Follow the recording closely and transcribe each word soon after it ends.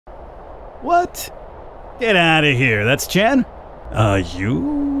What? Get out of here. That's Chen? You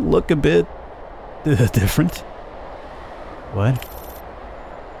look a bit different. What?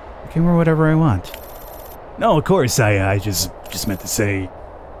 I can wear whatever I want. No, of course, I just meant to say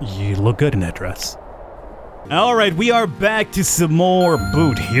you look good in that dress. Alright, we are back to some more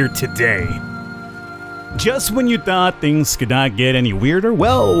Boot here today. Just when you thought things could not get any weirder,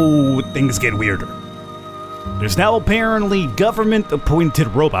 well, things get weirder. There's now apparently government-appointed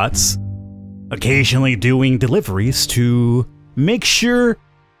robots occasionally doing deliveries to make sure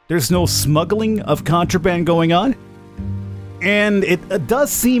there's no smuggling of contraband going on. And it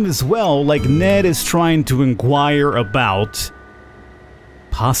does seem as well like Ned is trying to inquire about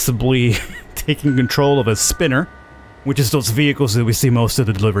possibly taking control of a spinner, which is those vehicles that we see most of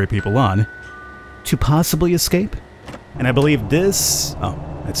the delivery people on, to possibly escape. And I believe this... oh,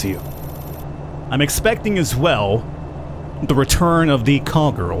 that's you. I'm expecting as well the return of the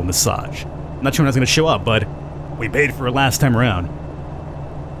call girl massage. I'm not sure when that's going to show up, but we paid for it last time around.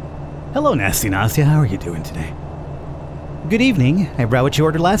 Hello, Nasty Nastia. How are you doing today? Good evening. I brought what you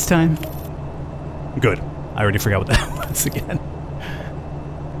ordered last time. Good. I already forgot what that was again.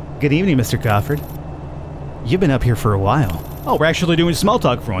 Good evening, Mr. Crawford. You've been up here for a while. Oh, we're actually doing small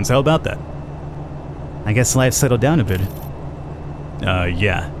talk for once. How about that? I guess life settled down a bit.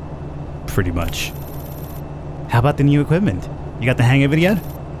 Yeah. Pretty much. How about the new equipment? You got the hang of it yet?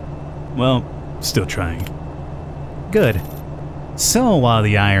 Well, still trying. Good. So, while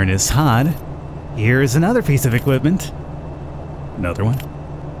the iron is hot, here's another piece of equipment. Another one?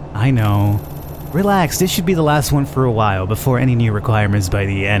 I know. Relax, this should be the last one for a while before any new requirements by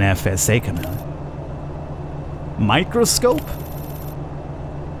the NFSA come out. Microscope?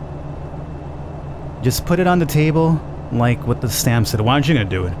 Just put it on the table, like what the stamp said. Why aren't you gonna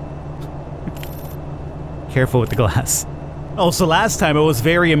do it? Careful with the glass. Oh, so last time it was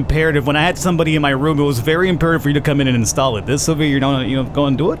very imperative. When I had somebody in my room, it was very imperative for you to come in and install it. This over here, you don't, go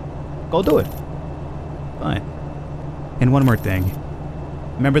and do it? Go do it. Fine. And one more thing.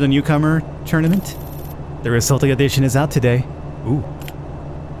 Remember the newcomer tournament? The resulting edition is out today. Ooh.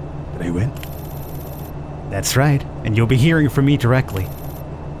 Did I win? That's right. And you'll be hearing from me directly.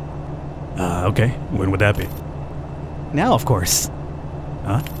 Okay. When would that be? Now, of course.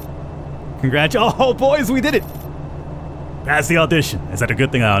 Huh? Oh, boys, we did it! Pass the audition. Is that a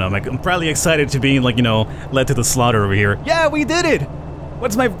good thing? I don't know. I'm probably excited to be, like, led to the slaughter over here. Yeah, we did it!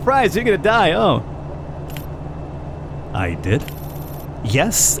 What's my prize? You're gonna die, oh. I did?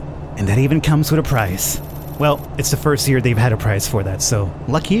 Yes, and that even comes with a prize. Well, it's the first year they've had a prize for that, so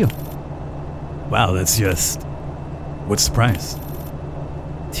lucky you. Wow, that's just... what's the prize?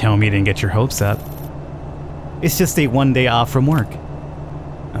 Tell me you didn't get your hopes up. It's just a 1 day off from work.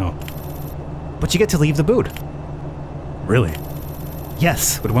 Oh. But you get to leave the boot. Really?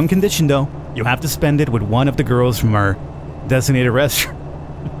 Yes, with one condition though. You'll have to spend it with one of the girls from our designated restaurant.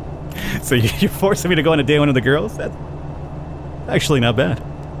 So you're forcing me to go on a date with one of the girls? That's actually not bad.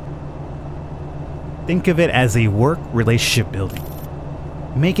 Think of it as a work relationship building.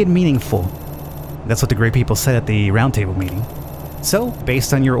 Make it meaningful. That's what the great people said at the roundtable meeting. So,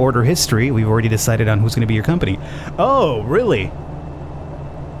 based on your order history, we've already decided on who's going to be your company. Oh, really?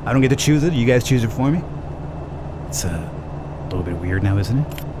 I don't get to choose it? You guys choose it for me? It's a little bit weird now, isn't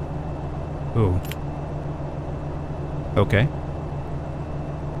it? Ooh. Okay.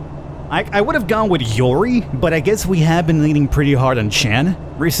 I would have gone with Yori, but I guess we have been leaning pretty hard on Chan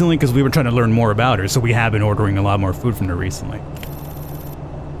recently because we were trying to learn more about her, so we have been ordering a lot more food from her recently.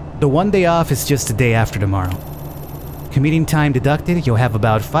 The 1 day off is just the day after tomorrow. Commuting time deducted, you'll have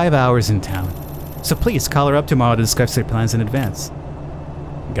about 5 hours in town. So please call her up tomorrow to discuss their plans in advance.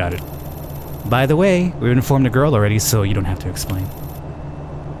 Got it. By the way, we've informed the girl already, so you don't have to explain.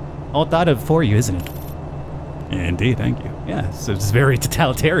 All thought of for you, isn't it? Indeed, thank you. Yeah, so it's very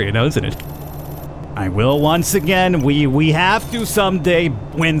totalitarian, isn't it? I will once again, we have to someday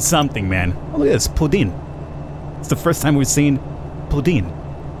win something, man. Oh, look at this, pudding. It's the first time we've seen pudding.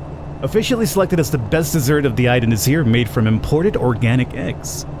 Officially selected as the best dessert of the item this year, made from imported organic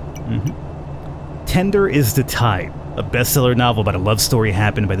eggs. Tender is the Tide, a bestseller novel about a love story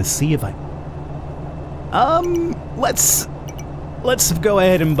happened by the Sea of Ice. Let's go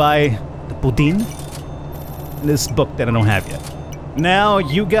ahead and buy the pudding. This book that I don't have yet. Now,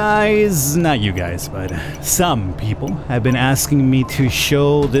 you guys, not you guys, but some people have been asking me to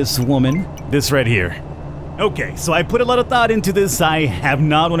show this woman this right here. Okay, so I put a lot of thought into this. I have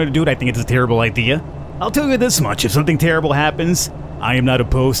not wanted to do it. I think it's a terrible idea. I'll tell you this much. If something terrible happens, I am not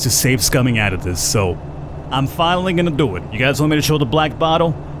opposed to safe scumming out of this, so I'm finally gonna do it. You guys want me to show the black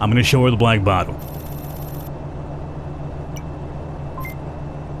bottle? I'm gonna show her the black bottle.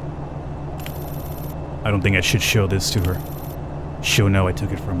 I don't think I should show this to her. She'll know I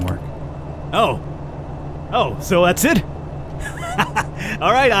took it from work. Oh. Oh, so that's it?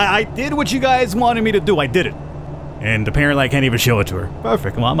 Alright, I did what you guys wanted me to do. I did it. And apparently I can't even show it to her.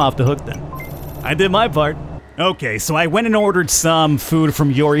 Perfect. Well, I'm off the hook then. I did my part. Okay, so I went and ordered some food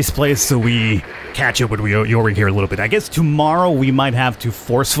from Yori's place, so we catch up with Yori here a little bit. I guess tomorrow we might have to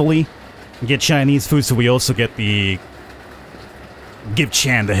forcefully get Chinese food, so we also get the... give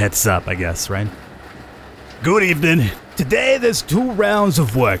Chan the heads up, I guess, right? Good evening. Today there's 2 rounds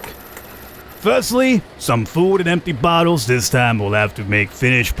of work. Firstly, some food and empty bottles. This time we'll have to make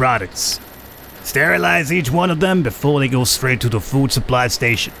finished products. Sterilize each one of them before they go straight to the food supply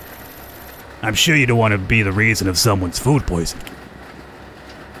station. I'm sure you don't want to be the reason of someone's food poisoning.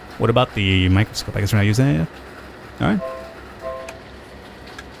 What about the microscope? I guess we're not using it yet. Alright.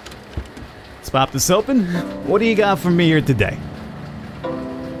 Let's pop this open. What do you got for me here today?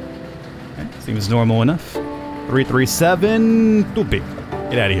 Okay, seems normal enough. 337, too big.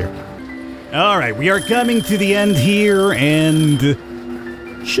 Get out of here. Alright, we are coming to the end here, and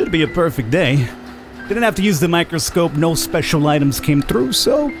should be a perfect day. Didn't have to use the microscope, no special items came through,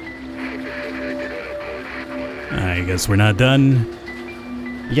 so... I guess we're not done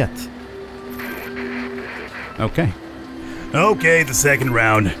yet. Okay. Okay, the second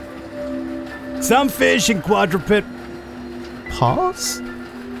round. Some fish and quadruped... Pause?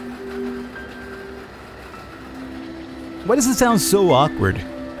 Why does it sound so awkward?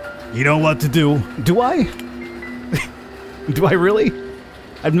 You know what to do. Do I? Do I really?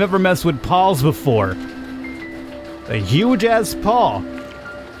 I've never messed with paws before. A huge-ass paw.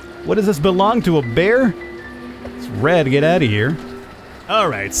 What does this belong to, a bear? It's red, get out of here.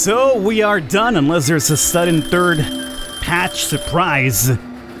 Alright, so we are done unless there's a sudden third patch surprise.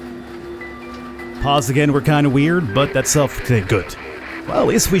 Paws again were kind of weird, but that's good. Well, at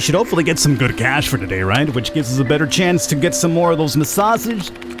least we should hopefully get some good cash for today, right? Which gives us a better chance to get some more of those massages.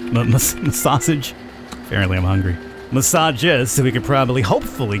 Apparently I'm hungry. Massages, so we could probably,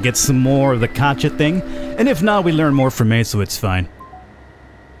 hopefully, get some more of the Kacha thing. And if not, we learn more from May, so it's fine.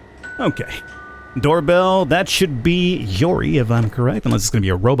 Okay. Doorbell, that should be Yori, if I'm correct. Unless it's gonna be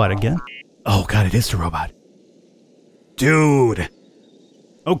a robot again. Oh god, it is a robot. Dude.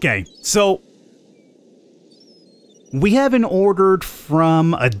 Okay, so... we haven't ordered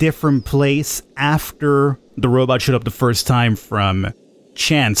from a different place after the robot showed up the first time from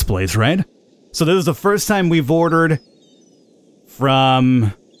Chan's place, right? So this is the first time we've ordered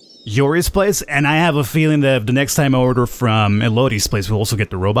from Yori's place, and I have a feeling that the next time I order from Elodie's place, we'll also get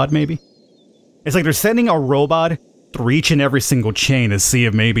the robot, maybe? It's like they're sending a robot through each and every single chain to see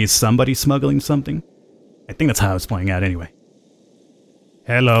if maybe somebody's smuggling something. I think that's how it's playing out anyway.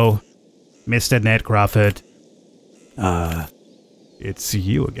 Hello, Mr. Ned Crawford. It's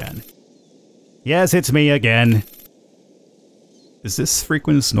you again. Yes, it's me again. Is this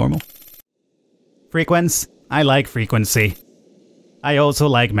frequency normal? Frequency? I like frequency. I also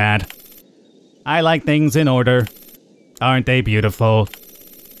like Matt. I like things in order. Aren't they beautiful?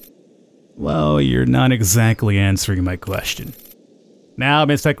 Well, you're not exactly answering my question. Now,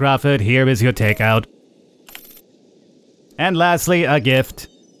 Mr. Crawford, here is your takeout. And lastly, a gift.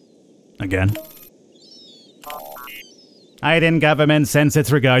 Again. Iden government sends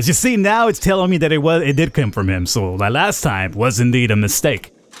its regards. You see, now it's telling me that it did come from him, so the last time was indeed a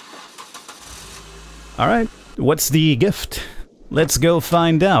mistake. Alright, what's the gift? Let's go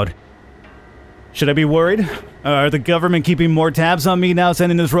find out. Should I be worried? Are the government keeping more tabs on me now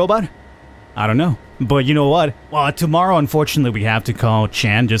sending this robot? I don't know. But you know what? Well, tomorrow, unfortunately, we have to call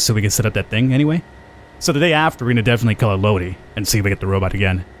Chan just so we can set up that thing anyway. So the day after, we're gonna definitely call Lodi and see if we get the robot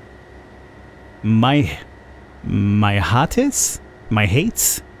again. My hottest? My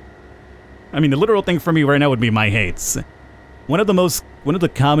hates? I mean, the literal thing for me right now would be my hates. One of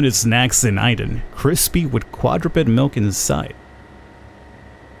the commonest snacks in Iden. Crispy with quadruped milk inside.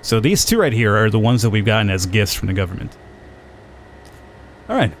 So these two right here are the ones that we've gotten as gifts from the government.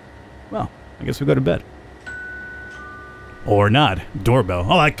 Alright. Well, I guess we go to bed. Or not. Doorbell.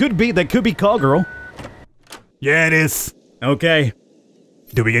 Oh, that could be call girl. Yeah, it is. Okay.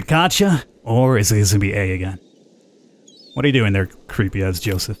 Do we get Katja? Or is it gonna be A again? What are you doing there, creepy-ass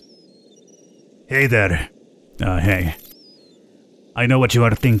Joseph? Hey there. Hey. I know what you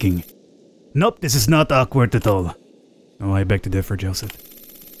are thinking. Nope, this is not awkward at all. Oh, I beg to differ, Joseph.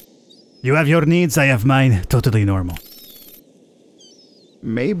 You have your needs, I have mine. Totally normal.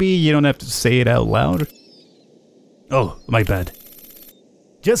 Maybe you don't have to say it out loud? Oh, my bad.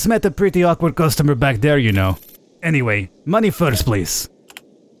 Just met a pretty awkward customer back there, you know. Anyway, money first, please.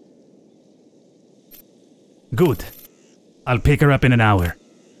 Good. I'll pick her up in an hour.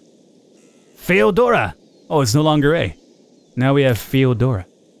 Feodora! Oh, it's no longer A. Now we have Theodora.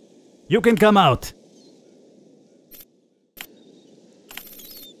 You can come out.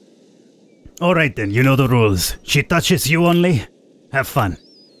 Alright then, you know the rules. She touches you only. Have fun.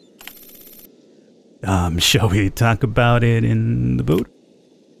 Shall we talk about it in the boot?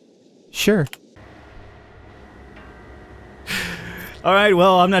 Sure. Alright,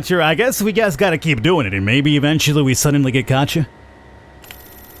 well, I'm not sure. I guess we just gotta keep doing it, and maybe eventually we suddenly get gotcha.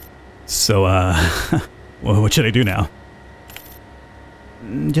 So, well, what should I do now?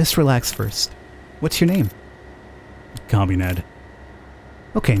 Just relax first. What's your name? Call me Ned.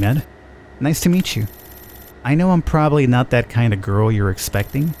 Okay, Ned. Nice to meet you. I know I'm probably not that kind of girl you're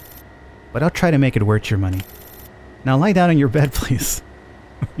expecting, but I'll try to make it worth your money. Now lie down on your bed, please.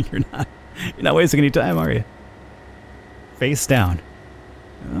 You're not wasting any time, are you? Face down.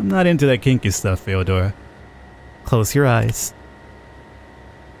 I'm not into that kinky stuff, Theodora. Close your eyes.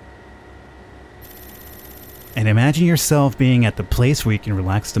 And imagine yourself being at the place where you can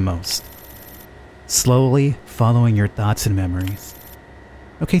relax the most. Slowly following your thoughts and memories.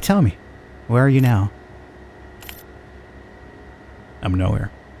 Okay, tell me. Where are you now? I'm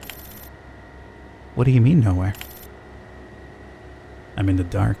nowhere. What do you mean nowhere? I'm in the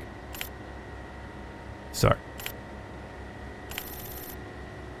dark. Sorry.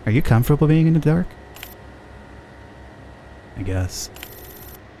 Are you comfortable being in the dark? I guess.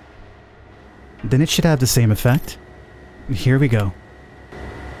 Then it should have the same effect. Here we go.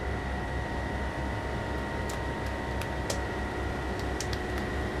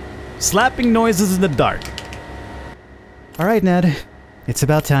 Slapping noises in the dark. Alright, Ned. It's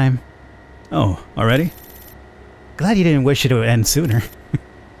about time. Oh, already? Glad you didn't wish it to end sooner.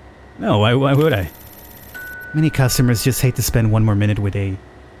 No, why would I? Many customers just hate to spend one more minute with a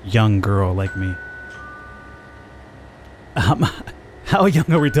young girl like me. How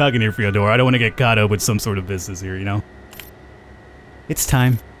young are we talking here, Theodora? I don't want to get caught up with some sort of business here, you know? It's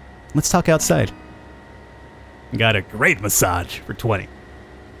time. Let's talk outside. Got a great massage for 20.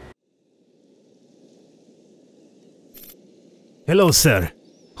 Hello, sir.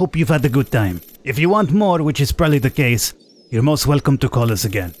 Hope you've had a good time. If you want more, which is probably the case, you're most welcome to call us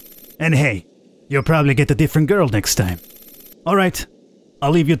again. And hey, you'll probably get a different girl next time. Alright,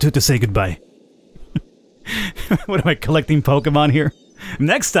 I'll leave you two to say goodbye. What am I, collecting Pokemon here?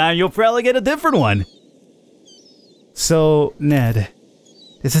 Next time, you'll probably get a different one. So, Ned,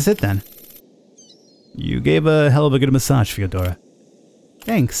 this is it then. You gave a hell of a good massage, Theodora.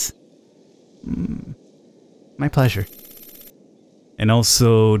 Thanks. My pleasure. And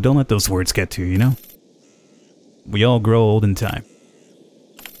also, don't let those words get to you, you know? We all grow old in time.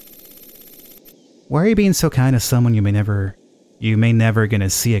 Why are you being so kind to someone you may never gonna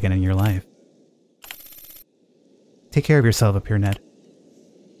see again in your life? Take care of yourself up here, Ned.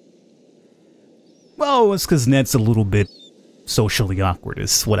 Well, it's because Ned's a little bit socially awkward,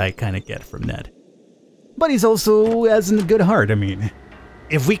 is what I kind of get from Ned. But he's also has a good heart. I mean,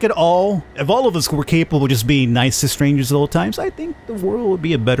 if all of us were capable of just being nice to strangers at all times, I think the world would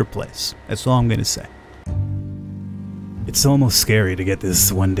be a better place. That's all I'm gonna say. It's almost scary to get this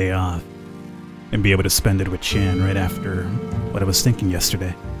one day off and be able to spend it with Chan right after what I was thinking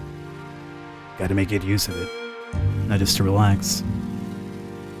yesterday. Gotta make good use of it, not just to relax.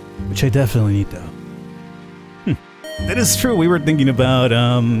 Which I definitely need though. That is true, we were thinking about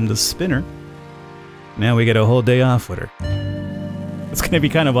the spinner. Now we get a whole day off with her. It's gonna be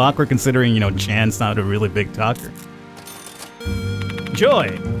kind of awkward considering, you know, Chan's not a really big talker.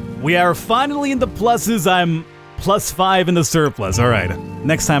 Joy! We are finally in the pluses. I'm +5 in the surplus. Alright.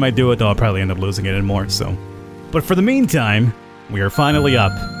 Next time I do it, though, I'll probably end up losing it and more, so. But for the meantime, we are finally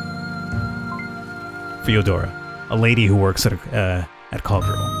up. Theodora, a lady who works at Call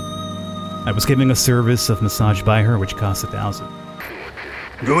Girl. I was giving a service of massage by her, which cost 1,000.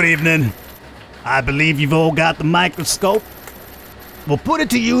 Good evening. I believe you've all got the microscope. We'll put it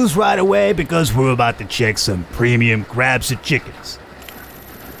to use right away because we're about to check some premium crabs and chickens.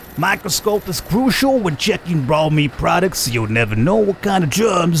 Microscope is crucial when checking raw meat products, so you'll never know what kind of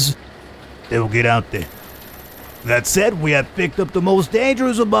germs they will get out there. That said, we have picked up the most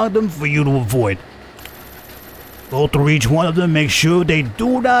dangerous among them for you to avoid. Go through each one of them, make sure they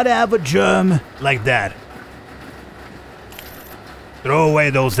do not have a germ like that. Throw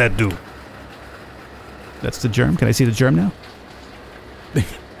away those that do. That's the germ? Can I see the germ now?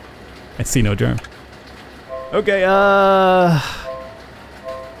 I see no germ. Okay,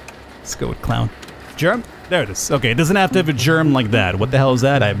 let's go with clown. Germ? There it is. Okay, it doesn't have to have a germ like that. What the hell is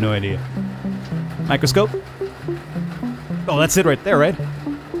that? I have no idea. Microscope? Oh, that's it right there, right?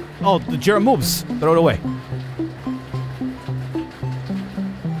 Oh, the germ moves. Throw it away.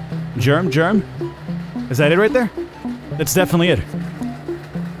 Germ, germ. Is that it right there? That's definitely it.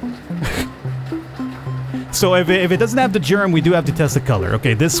 So if it doesn't have the germ, we do have to test the color.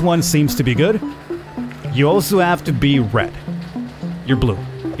 Okay, this one seems to be good. You also have to be red. You're blue.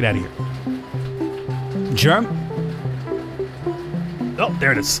 Get out of here. Germ? Oh,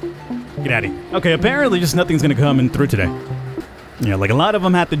 there it is. Get out of here. Okay, apparently just nothing's gonna come in through today. Yeah, like a lot of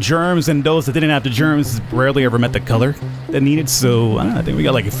them had the germs, and those that didn't have the germs rarely ever met the color that needed, so I don't know, I think we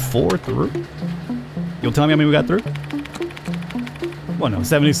got like 4 through. You'll tell me how many we got through? Well, no,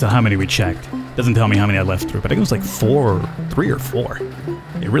 70 to how many we checked. Doesn't tell me how many I left through, but I think it was like 3 or 4.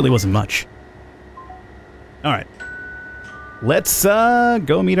 It really wasn't much. Alright. Let's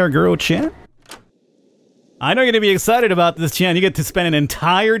go meet our girl, Chan. I know you're gonna be excited about this, Chan. You get to spend an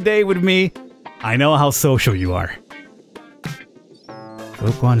entire day with me. I know how social you are.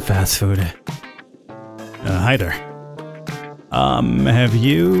 Oakwan fast food. Hi there. Have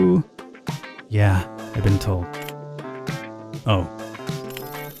you... Yeah, I've been told. Oh.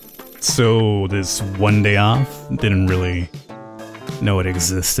 So, this one day off? Didn't really know it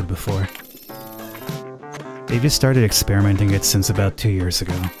existed before. They just started experimenting it since about 2 years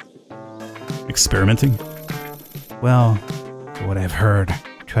ago. Experimenting? Well, from what I've heard,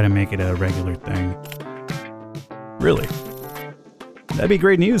 try to make it a regular thing. Really? That'd be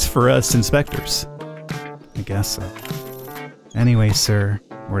great news for us inspectors. I guess so. Anyway, sir,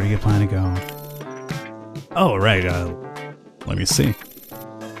 where do you plan to go? Oh, right, let me see.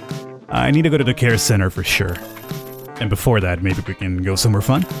 I need to go to the care center for sure. And before that, maybe we can go somewhere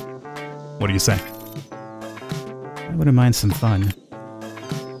fun? What do you say? I wouldn't mind some fun.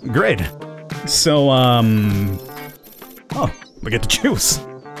 Great. So, oh, we get to choose.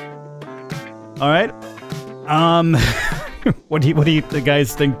 Alright. What do you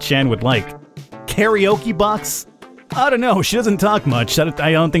guys think Chan would like? Karaoke box? I don't know, she doesn't talk much.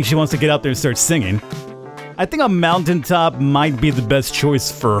 I don't think she wants to get out there and start singing. I think a mountaintop might be the best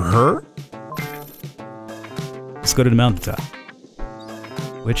choice for her. Let's go to the mountaintop.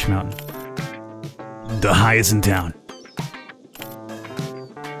 Which mountain? The highest in town.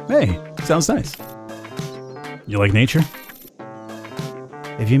 Hey, sounds nice. You like nature?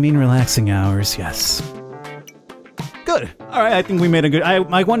 If you mean relaxing hours, yes. Good. Alright, I think we made a good...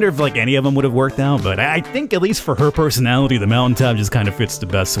 I wonder if like any of them would have worked out, but I think at least for her personality, the mountaintop just kind of fits the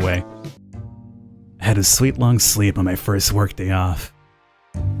best way. I had a sweet long sleep on my first workday off.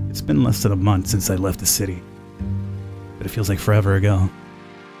 It's been less than a month since I left the city, but it feels like forever ago.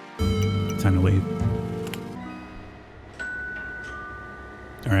 Time to leave.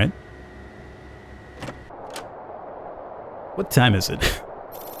 Alright. What time is it?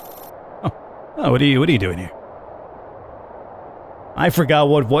 Oh, what are you doing here? I forgot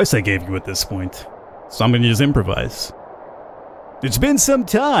what voice I gave you at this point, so I'm gonna just improvise. It's been some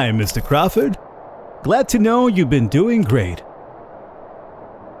time, Mr. Crawford. Glad to know you've been doing great.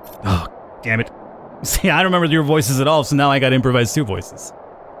 Oh, damn it. See, I don't remember your voices at all, so now I gotta improvise 2 voices.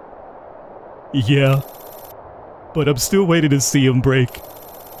 Yeah, but I'm still waiting to see him break.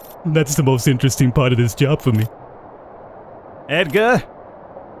 That's the most interesting part of this job for me. Edgar?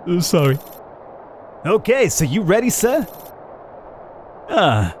 Sorry. Okay, so you ready, sir?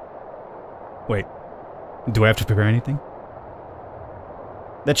 Wait. Do I have to prepare anything?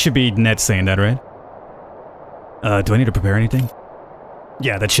 That should be Ned saying that, right? Do I need to prepare anything?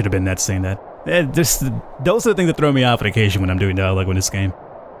 Yeah, that should have been Ned saying that. Those are the things that throw me off on occasion when I'm doing dialogue in this game.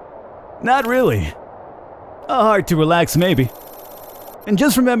 Not really. Hard to relax, maybe. And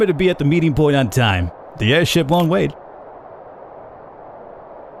just remember to be at the meeting point on time. The airship won't wait.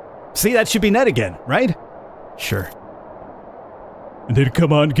 See, that should be Ned again, right? Sure. And then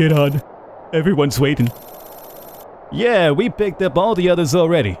come on, get on. Everyone's waiting. Yeah, we picked up all the others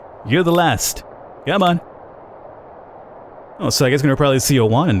already. You're the last. Come on. Oh, so I guess we're gonna probably see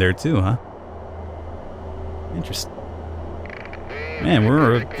Owan in there too, huh? Interesting. Man,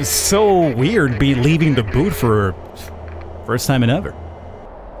 we're so weird be leaving the boot for first time in ever.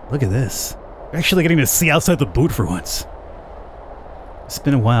 Look at this. We're actually getting to see outside the boot for once. It's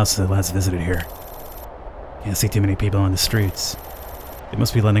been a while since I last visited here. Can't see too many people on the streets. They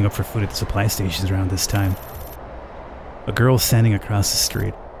must be lining up for food at the supply stations around this time. A girl standing across the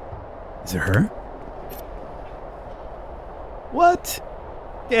street. Is it her? What?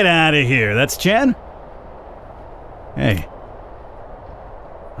 Get out of here. That's Chan? Hey.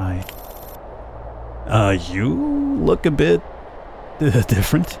 Hi. You look a bit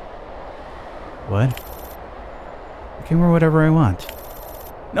different. What? I can wear whatever I want.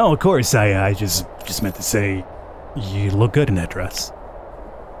 No, of course, I just meant to say you look good in that dress.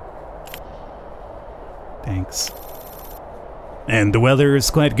 Thanks. And the weather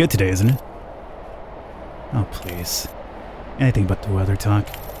is quite good today, isn't it? Oh, please. Anything but the weather talk.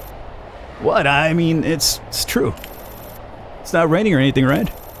 What? I mean, it's true. It's not raining or anything,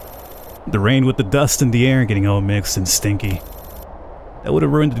 right? The rain with the dust in the air getting all mixed and stinky. That would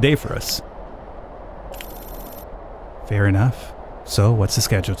have ruined the day for us. Fair enough. So, what's the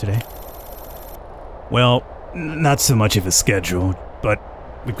schedule today? Well, not so much of a schedule, but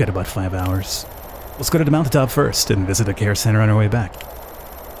we've got about 5 hours. Let's go to the mountaintop first and visit a care center on our way back.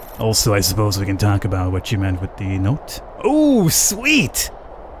 Also, I suppose we can talk about what you meant with the note. Oh, sweet!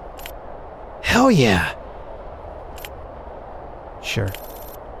 Hell yeah! Sure.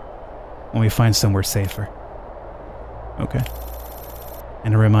 When we find somewhere safer. Okay.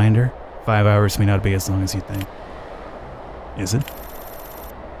 And a reminder, 5 hours may not be as long as you think. Is it?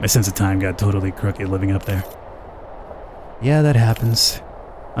 My sense of time got totally crooked living up there. Yeah, that happens.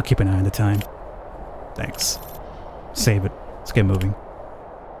 I'll keep an eye on the time. Thanks. Save it. Let's get moving.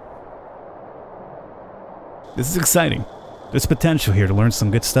 This is exciting. There's potential here to learn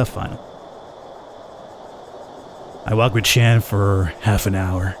some good stuff finally. I walked with Chan for half an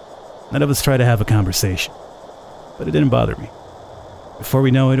hour. None of us tried to have a conversation, but it didn't bother me. Before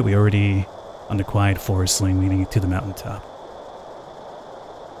we know it, we were already on the quiet forest lane leading to the mountaintop.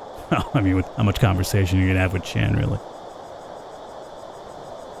 Well, I mean, how much conversation are you gonna have with Chan, really?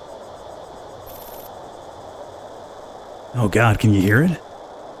 Oh God, can you hear it?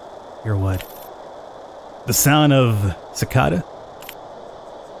 Hear what? The sound of cicada?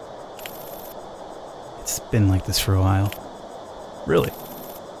 It's been like this for a while. Really?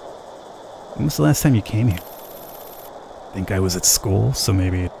 When was the last time you came here? I think I was at school, so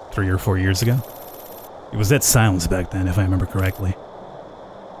maybe 3 or 4 years ago. It was that silence back then, if I remember correctly.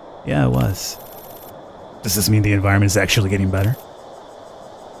 Yeah, it was. Does this mean the environment is actually getting better?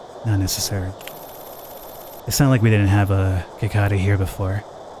 Not necessarily. It's not like we didn't have a cicada here before.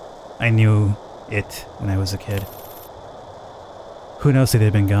 I knew it when I was a kid. Who knows if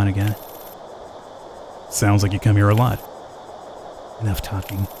they've been gone again? Sounds like you come here a lot. Enough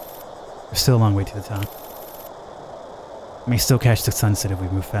talking. There's still a long way to the top. I may still catch the sunset if we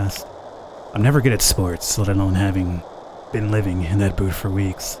move fast. I'm never good at sports, let alone having been living in that boot for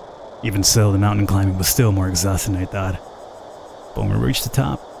weeks. Even so, the mountain climbing was still more exhausting than I thought. But when we reach the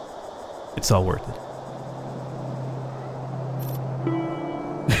top, it's all worth it.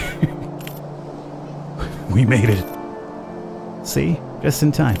 We made it. See? Just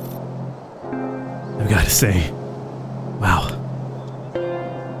in time. I've got to say, wow.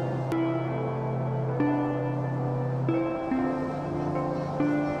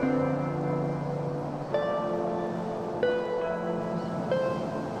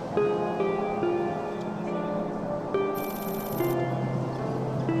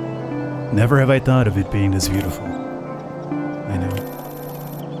 Never have I thought of it being this beautiful. I know.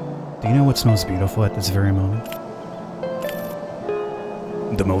 Do you know what's most beautiful at this very moment?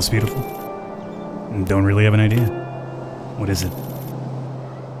 The most beautiful? Don't really have an idea. What is it?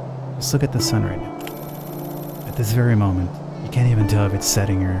 Just look at the sun right now. At this very moment, you can't even tell if it's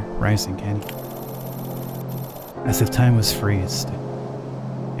setting or rising, can you? As if time was freezed,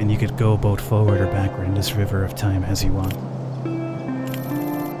 and you could go both forward or backward in this river of time as you want.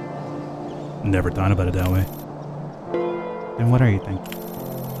 Never thought about it that way. And what are you thinking?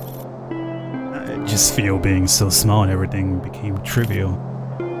 I just feel being so small and everything became trivial.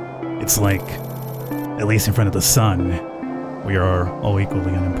 It's like, at least in front of the sun, we are all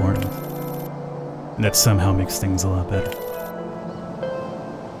equally unimportant. And that somehow makes things a lot better.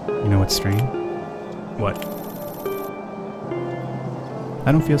 You know what's strange? What?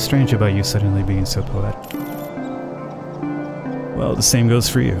 I don't feel strange about you suddenly being so poetic. Well, the same goes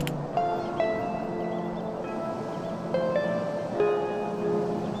for you.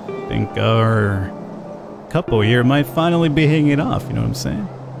 I think our couple here might finally be hitting it off, you know what I'm saying?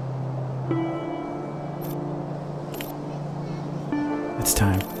 It's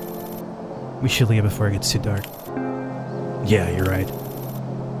time. We should leave before it gets too dark. Yeah, you're right.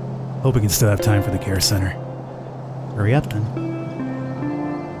 Hope we can still have time for the care center. Hurry up then.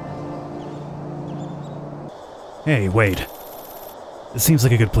 Hey, wait. This seems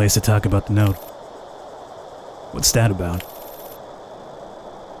like a good place to talk about the note. What's that about?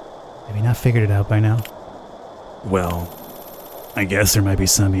 Have you not figured it out by now? Well, I guess there might be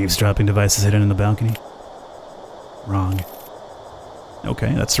some eavesdropping devices hidden in the balcony. Wrong.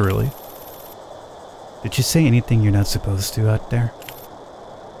 Okay, that's a relief. Did you say anything you're not supposed to out there?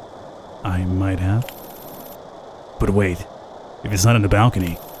 I might have. But wait, if it's not in the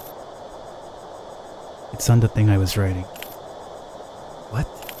balcony... It's on the thing I was writing. What?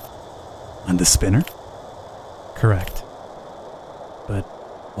 On the spinner? Correct. But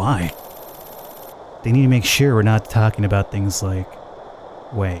why? They need to make sure we're not talking about things like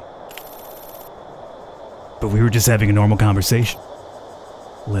Wei. But we were just having a normal conversation.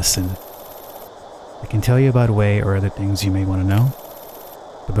 Listen, I can tell you about Wei or other things you may want to know.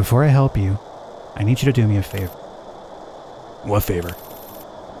 But before I help you, I need you to do me a favor. What favor?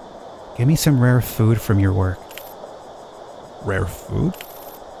 Give me some rare food from your work. Rare food?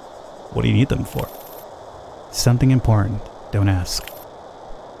 What do you need them for? Something important. Don't ask.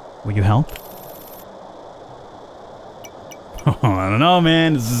 Will you help? I don't know,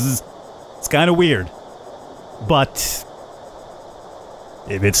 man. It's kind of weird. But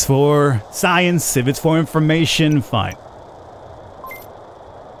if it's for science, if it's for information, fine.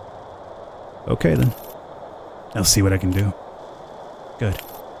 Okay, then. I'll see what I can do. Good.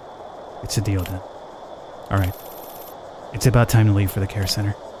 It's a deal, then. Alright. It's about time to leave for the care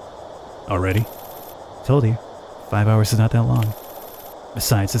center. Already? Told you. 5 hours is not that long.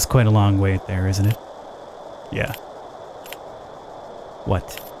 Besides, it's quite a long wait there, isn't it? Yeah. What?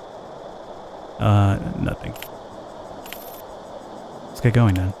 Nothing. Let's get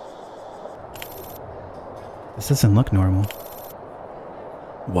going, then. This doesn't look normal.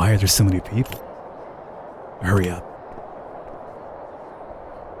 Why are there so many people? Hurry up.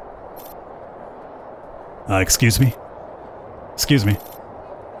 Excuse me? Excuse me.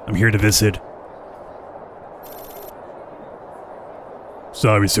 I'm here to visit.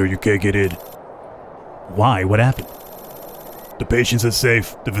 Sorry, sir, you can't get in. Why? What happened? The patients are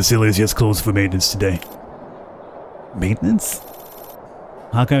safe. The facility is just closed for maintenance today. Maintenance?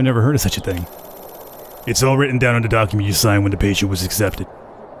 How come I've never heard of such a thing? It's all written down on the document you signed when the patient was accepted.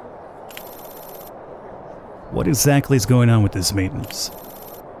 What exactly is going on with this maintenance?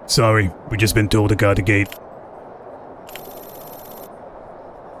 Sorry, we just been told to guard the gate.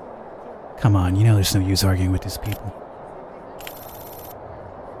 Come on, you know there's no use arguing with these people.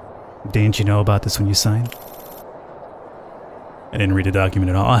 Didn't you know about this when you signed? I didn't read the document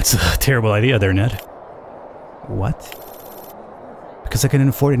at all. That's a terrible idea there, Ned. What? Because I couldn't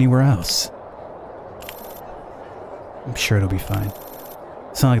afford it anywhere else. I'm sure it'll be fine.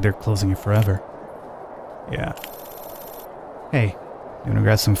 It's not like they're closing it forever. Yeah. Hey, you wanna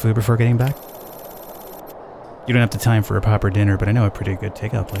grab some food before getting back? You don't have the time for a proper dinner, but I know a pretty good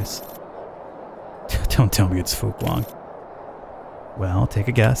takeout place. Don't tell me it's Fu Guang. Well, take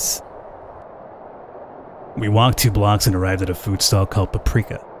a guess. We walked 2 blocks and arrived at a food stall called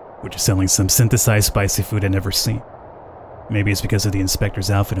Paprika, which is selling some synthesized spicy food I'd never seen. Maybe it's because of the inspector's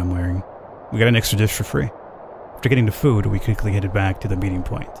outfit I'm wearing. We got an extra dish for free. After getting the food, we quickly headed back to the meeting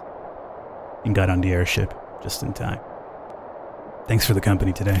point and got on the airship just in time. Thanks for the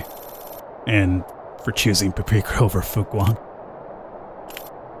company today. And for choosing Paprika over Fu Guang.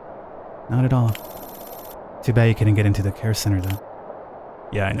 Not at all. Too bad you couldn't get into the care center, though.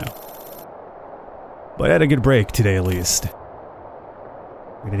 Yeah, I know. But I had a good break today, at least.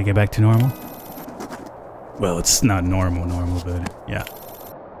 Ready to get back to normal? Well, it's not normal, but yeah.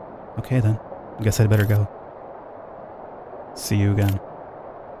 Okay, then. I guess I'd better go. See you again.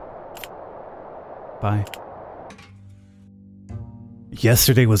 Bye.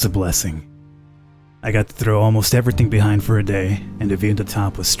 Yesterday was a blessing. I got to throw almost everything behind for a day, and the view at the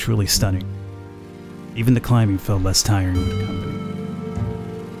top was truly stunning. Even the climbing felt less tiring with the company.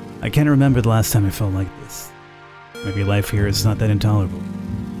 I can't remember the last time I felt like this. Maybe life here is not that intolerable.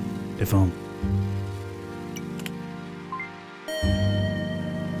 If only.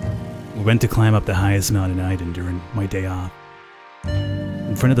 We went to climb up the highest mountain in Iden during my day off.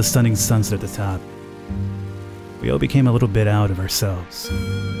 In front of the stunning sunset at the top, we all became a little bit out of ourselves.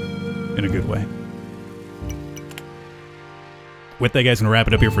 In a good way. With that, guys, I'm gonna wrap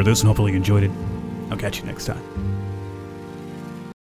it up here for this, and hopefully you enjoyed it. I'll catch you next time.